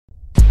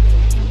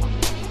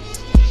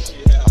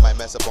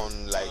mess up on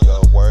like a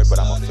word, but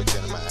I'm gonna fix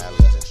it in my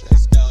ad-libs and shit.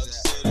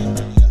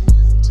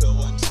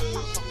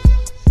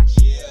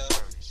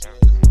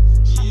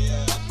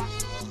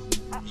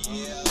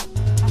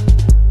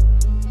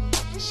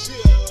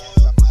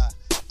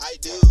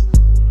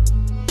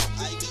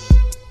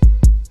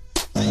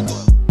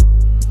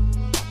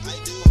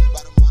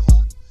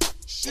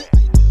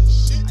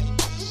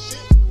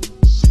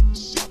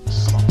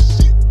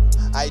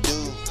 I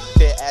do.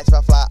 They ask if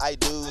I fly, I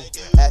do.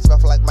 Ask if I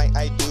fly like Mike,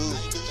 I do.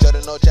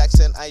 Jordan or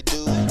Jackson, I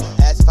do.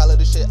 Ask if I love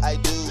the shit, I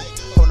do.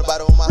 From the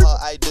bottom of my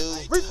heart, I do.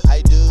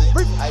 I do.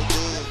 I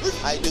do.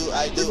 I do.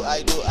 I do.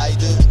 I do. I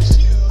do.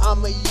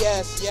 I'm a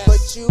yes,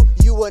 but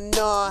you a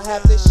nah.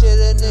 Half the shit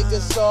a nigga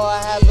saw,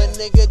 I have a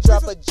nigga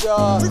drop a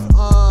jaw.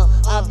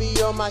 I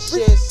be on my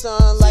shit,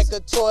 son, like a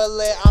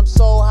toilet. I'm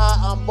so hot,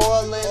 I'm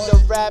boiling,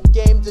 the rap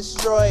game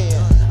destroying.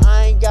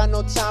 I ain't got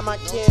no time, I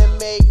can't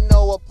make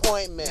no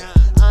appointment.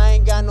 I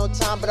ain't got no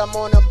time, but I'm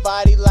on a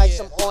body like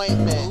some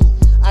ointment.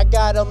 I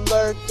got them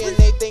lurking,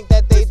 they think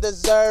that they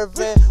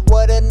deserving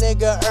what a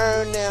nigga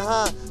earning,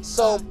 huh?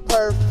 So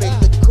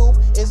perfect. The coupe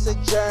is a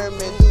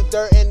German, do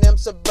dirt in them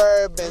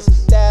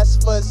Suburbans. That's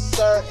for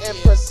certain,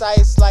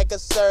 precise like a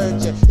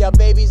surgeon. Y'all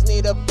babies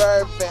need a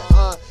bourbon,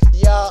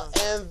 y'all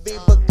envy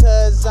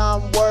because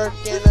I'm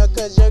working or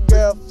cause your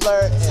girl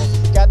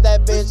flirting. Got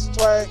that bitch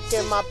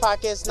twerking, my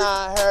pockets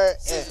not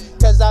hurting,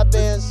 cause I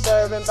been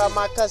serving by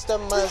my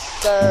customer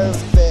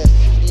service.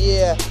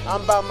 Yeah,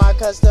 I'm about my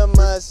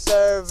customer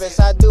service.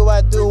 I do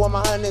when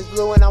my honey's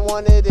blue and I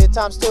wanted it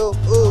times 2. Ooh.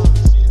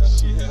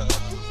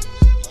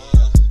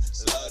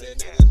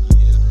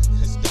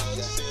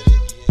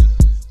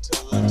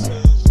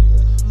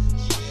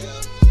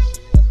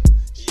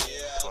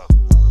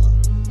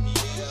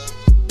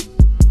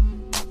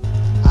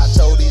 I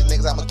told these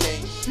niggas I'm a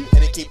king,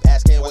 and they keep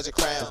asking what's your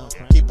crown.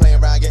 Keep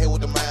playing around, get hit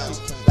with them rounds.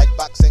 Like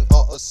boxing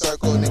or a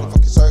circle, nigga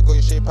fuck your circle,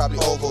 your shit probably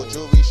oval.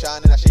 Jewelry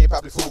shining, that shit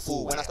probably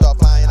foo-foo. When I start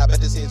flying, I bet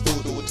this is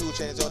voodoo. With 2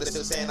 chains on, they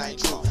still saying I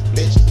ain't true.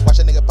 Bitch, watch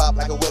a nigga pop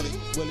like a willy.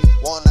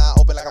 One eye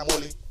open like I'm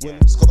Willie.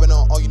 Scoping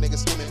on all you niggas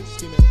scheming,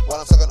 while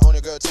I'm sucking on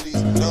your girl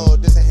titties. No,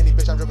 this ain't Henny,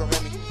 bitch, I'm drinking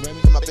Remy.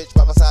 And my bitch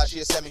by my side, she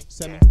a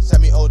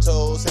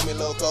semi-auto,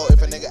 semi-loco.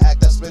 If a nigga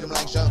act up, split him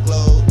like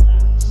Jean-Claude.